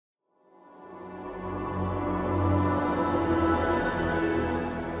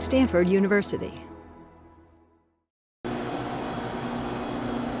Stanford University.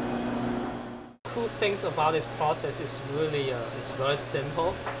 Cool things about this process is really it's very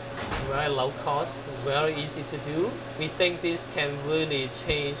simple, very low cost, very easy to do. We think this can really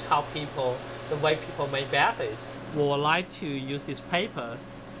change the way people make batteries. We would like to use this paper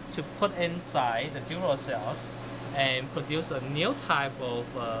to put inside the Duracell cells and produce a new type of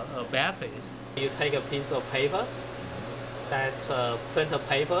batteries. You take a piece of paper, that's printer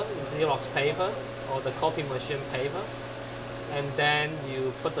paper, Xerox paper, or the copy machine paper, and then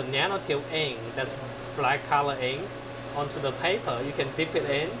you put the nanotube ink, that's black color ink, onto the paper. You can dip it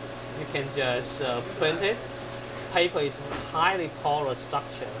in, you can just print it. Paper is highly porous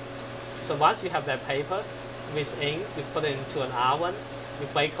structure. So once you have that paper with ink, you put it into an oven, you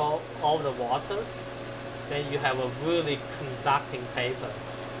bake all the waters, then you have a really conducting paper.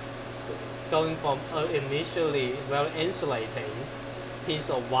 Going from initially very insulating piece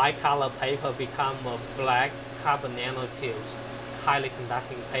of white color paper become a black carbon nanotubes, highly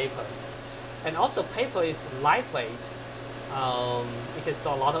conducting paper. And also paper is lightweight. It can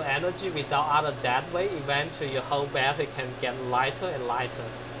store a lot of energy without other dead weight. Eventually your whole battery can get lighter and lighter.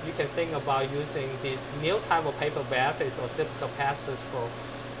 You can think about using these new type of paper batteries or supercapacitors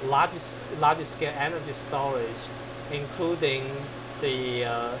for large scale energy storage, including the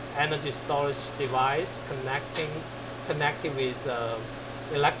energy storage device connecting with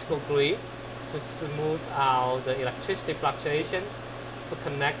electrical grid to smooth out the electricity fluctuation, to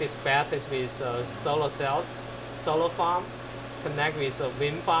connect these batteries with solar cells, solar farm, connect with a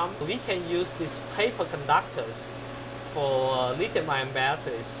wind farm. We can use these paper conductors for lithium-ion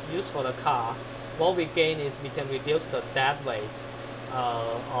batteries used for the car. What we gain is we can reduce the dead weight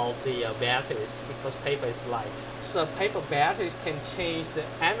of the batteries because paper is light. So paper batteries can change the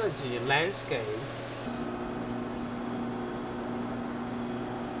energy landscape.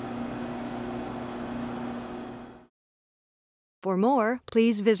 For more,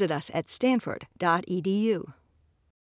 please visit us at stanford.edu.